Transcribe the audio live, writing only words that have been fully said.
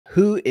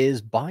who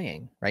is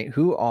buying, right?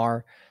 Who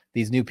are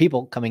these new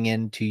people coming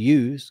in to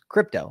use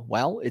crypto?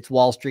 Well, it's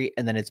Wall Street,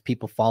 and then it's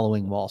people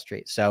following Wall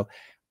Street. So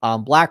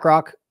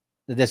BlackRock,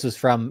 this was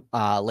from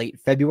late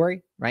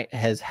February, right,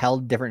 has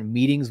held different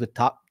meetings with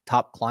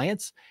top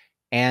clients,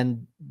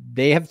 and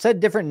they have said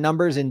different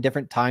numbers in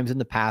different times in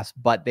the past,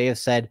 but they have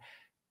said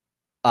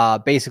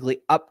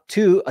basically up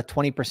to a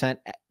 20%,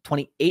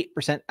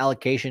 28%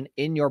 allocation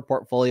in your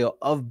portfolio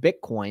of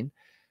Bitcoin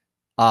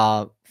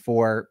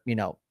for,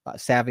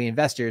 savvy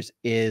investors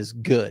is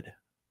good,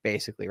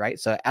 basically, right?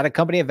 So at a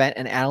company event,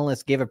 an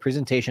analyst gave a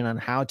presentation on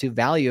how to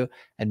value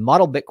and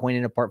model Bitcoin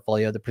in a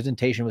portfolio. The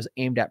presentation was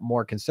aimed at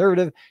more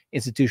conservative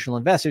institutional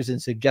investors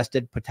and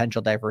suggested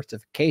potential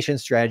diversification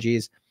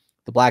strategies.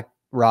 The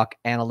BlackRock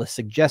analyst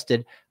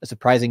suggested a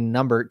surprising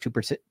number to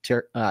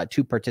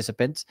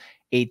participants,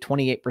 a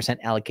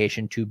 28%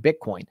 allocation to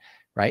Bitcoin.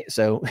 Right.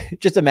 So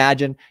just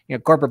imagine,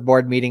 corporate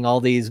board meeting, all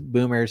these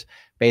boomers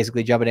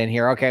basically jumping in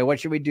here. Okay, what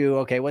should we do?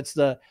 Okay, what's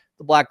the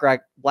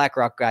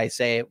BlackRock guy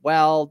say?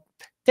 Well,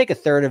 take a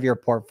third of your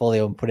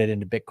portfolio and put it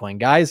into Bitcoin,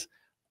 guys.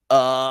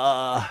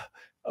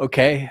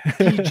 Okay.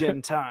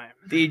 Degen time.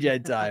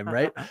 Degen time,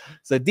 right?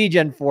 So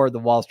degen for the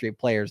Wall Street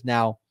players.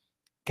 Now,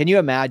 can you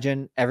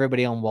imagine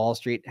everybody on Wall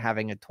Street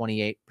having a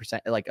 28%,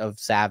 like, of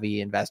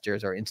savvy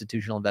investors or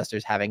institutional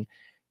investors having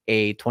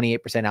a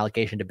 28%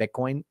 allocation to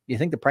Bitcoin? You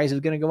think the price is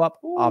going to go up?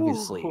 Ooh.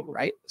 Obviously,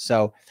 right?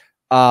 So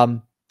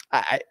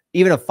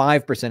even a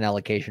 5%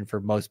 allocation for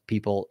most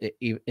people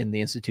in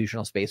the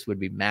institutional space would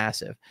be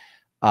massive.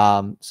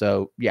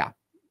 So yeah,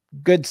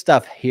 good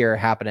stuff here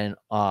happening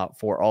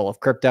for all of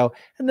crypto.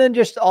 And then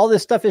just all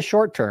this stuff is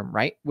short term,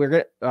 right? We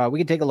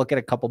can take a look at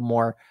a couple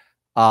more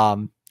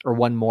or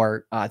one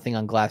more thing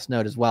on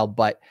Glassnode as well.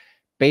 But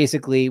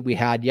basically, we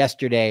had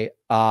yesterday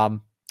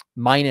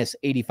minus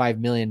 $85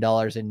 million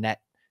in net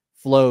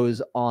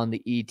flows on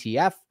the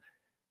ETF.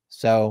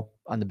 So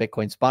on the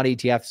Bitcoin spot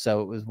ETF.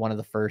 So it was one of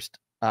the first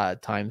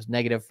times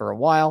negative for a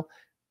while.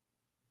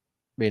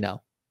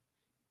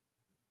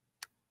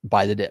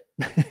 Buy the dip.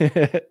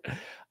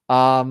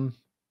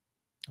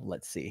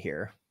 Let's see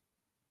here.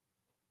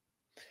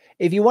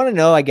 If you want to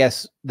know, I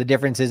guess, the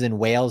differences in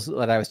whales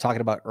that I was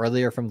talking about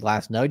earlier from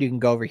Glassnode, you can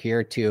go over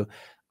here to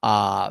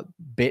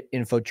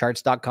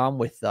bitinfocharts.com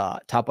with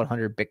top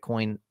 100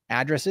 Bitcoin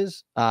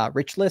addresses,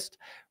 rich list,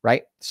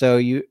 right? So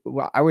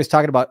I was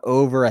talking about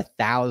over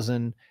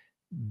 1,000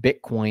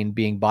 Bitcoin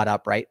being bought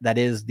up, right? That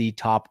is the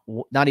top,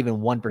 not even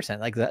 1%,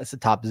 like that's the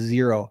top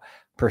 0%,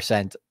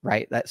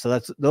 right?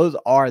 Those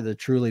are the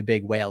truly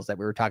big whales that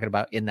we were talking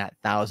about in that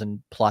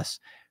 1,000+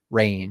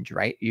 range,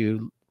 right?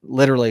 You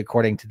literally,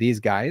 according to these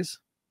guys,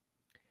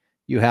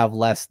 you have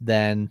less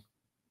than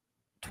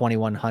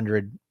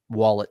 2,100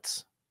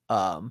 wallets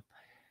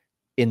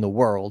in the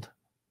world,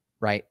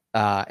 right?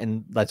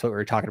 And that's what we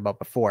were talking about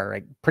before,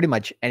 right? Pretty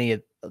much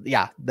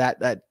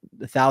that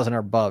 1,000 or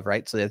above,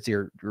 right? So that's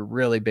your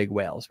really big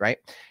whales, right?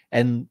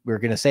 And we're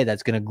going to say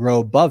that's going to grow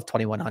above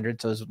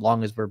 2,100. So as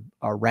long as we're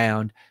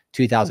around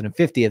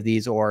 2,050 of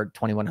these or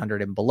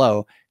 2,100 and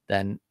below,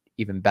 then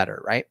even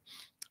better, right?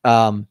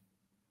 Than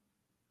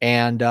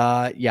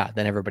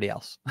everybody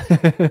else.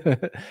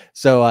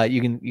 So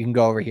you can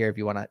go over here if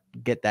you want to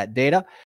get that data.